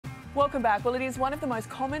Welcome back. Well, it is one of the most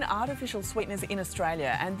common artificial sweeteners in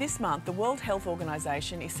Australia, and this month the World Health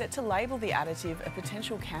Organisation is set to label the additive a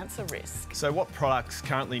potential cancer risk. So what products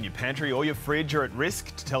currently in your pantry or your fridge are at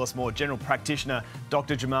risk? To tell us more, General Practitioner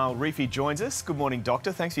Dr Jamal Rifi joins us. Good morning,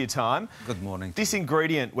 Doctor. Thanks for your time. Good morning. This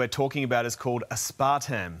ingredient we're talking about is called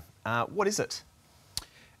aspartame. What is it?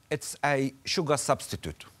 It's a sugar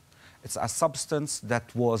substitute. It's a substance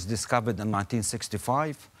that was discovered in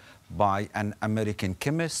 1965 by an American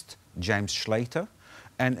chemist, James Schlatter,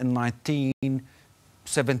 and in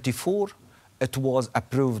 1974 it was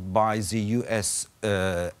approved by the US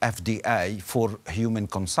FDA for human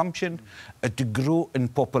consumption. It grew in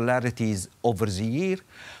popularities over the year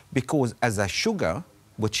because as a sugar,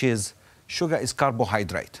 sugar is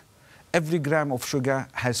carbohydrate. Every gram of sugar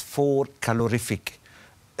has 4 calorific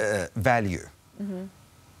value. Mm-hmm.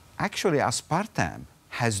 Actually, aspartame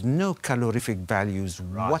has no calorific values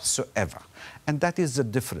whatsoever. And that is the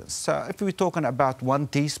difference. So if we're talking about 1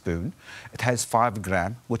 teaspoon, it has 5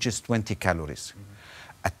 grams, which is 20 calories.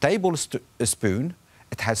 Mm-hmm. A tablespoon,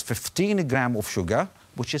 it has 15 grams of sugar,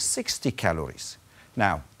 which is 60 calories.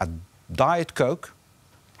 Now, a Diet Coke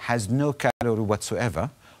has no calorie whatsoever,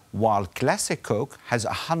 while Classic Coke has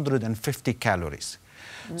 150 calories.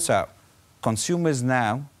 Mm-hmm. So consumers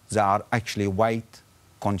now, they are actually weight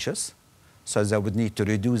conscious. So they would need to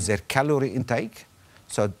reduce their calorie intake.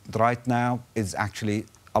 So right now, it's actually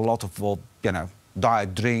a lot of,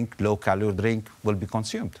 diet drink, low-calorie drink will be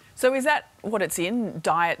consumed. So is that what it's in?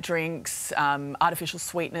 Diet drinks, artificial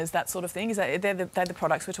sweeteners, that sort of thing? Is that they're the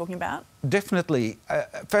products we're talking about? Definitely.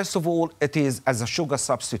 First of all, it is as a sugar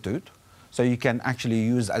substitute. So you can actually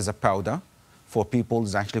use as a powder for people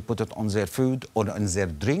to actually put it on their food or in their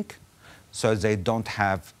drink, so they don't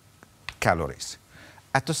have calories.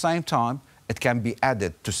 At the same time, it can be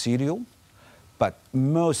added to cereal, but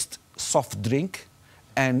most soft drink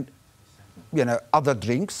and other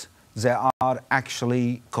drinks, they are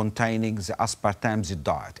actually containing the aspartame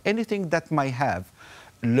diet. Anything that may have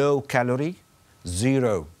low calorie,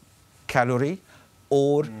 0 calorie,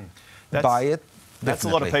 or diet. That's a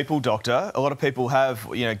lot of people, Doctor. A lot of people have,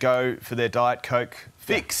 go for their Diet Coke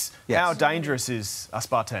fix. Yes. How dangerous is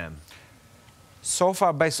aspartame? So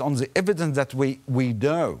far, based on the evidence that we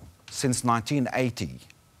know since 1980,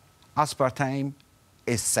 aspartame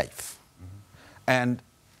is safe. Mm-hmm. And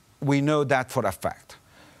we know that for a fact.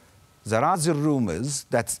 There are the rumors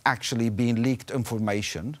that's actually been leaked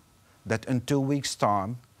information that in 2 weeks'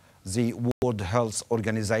 time, the World Health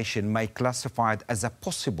Organization may classify it as a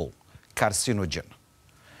possible carcinogen.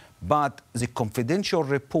 But the confidential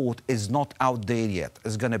report is not out there yet.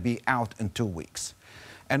 It's going to be out in 2 weeks.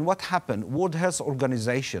 And what happened, World Health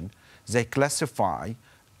Organization, they classify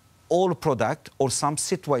all product or some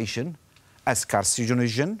situation as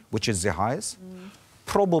carcinogen, which is the highest,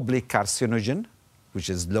 probably carcinogen, which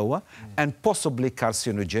is lower, and possibly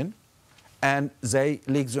carcinogen. And they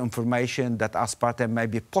leak the information that aspartame may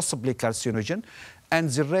be possibly carcinogen, and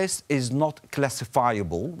the rest is not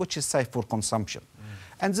classifiable, which is safe for consumption.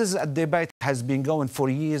 And this debate has been going for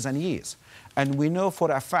years and years. And we know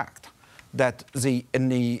for a fact that in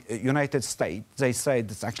the United States, they say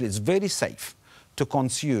it's very safe to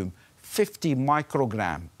consume 50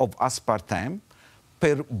 microgram of aspartame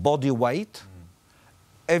per body weight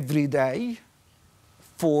every day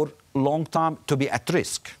for a long time to be at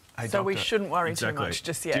risk. Hey, so Doctor, we shouldn't worry too much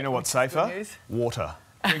just yet. Do you know what's safer? Water.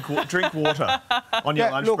 Drink water on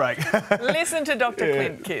your lunch break. Listen to Dr.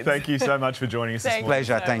 Clint, kids. Thank you so much for joining us this morning.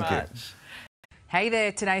 Pleasure, so thank you. Hey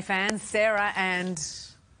there, Today fans. Sarah and...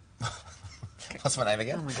 What's my name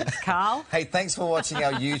again? Oh my goodness, Carl. Hey, thanks for watching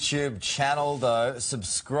our YouTube channel, though.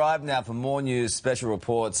 Subscribe now for more news, special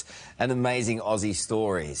reports, and amazing Aussie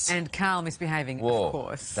stories. And Carl misbehaving, Whoa, of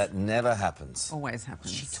course. That never happens. Always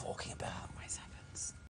happens. What's she talking about?